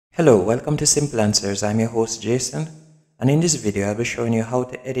Hello, welcome to Simple Answers. I'm your host Jason, and in this video I'll be showing you how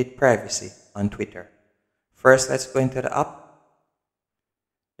to edit privacy on Twitter. First, let's go into the app.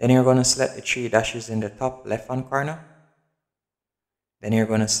 Then you're going to select the three dashes in the top left hand corner. Then you're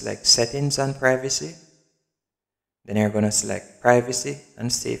going to select Settings and Privacy. Then you're going to select Privacy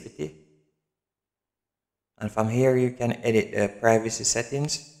and Safety. And from here you can edit the privacy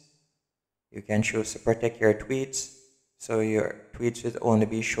settings. You can choose to protect your tweets, so your tweets will only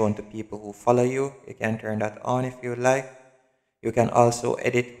be shown to people who follow you. You can turn that on if you like. You can also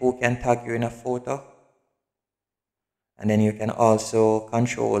edit who can tag you in a photo. And then you can also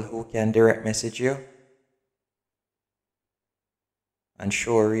control who can direct message you. And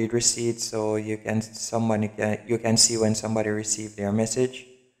show read receipts, so you can see when somebody received their message.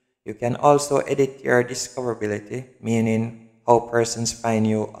 You can also edit your discoverability, meaning how persons find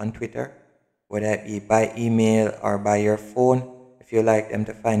you on Twitter, whether it be by email or by your phone. If you like them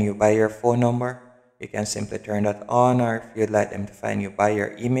to find you by your phone number, you can simply turn that on, or if you'd like them to find you by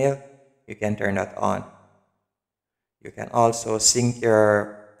your email, you can turn that on. You can also sync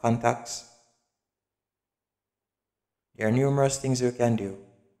your contacts. There are numerous things you can do.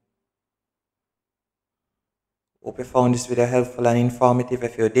 Hope you found this video helpful and informative.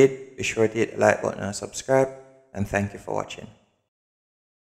 If you did, be sure to hit the like button and subscribe, and thank you for watching.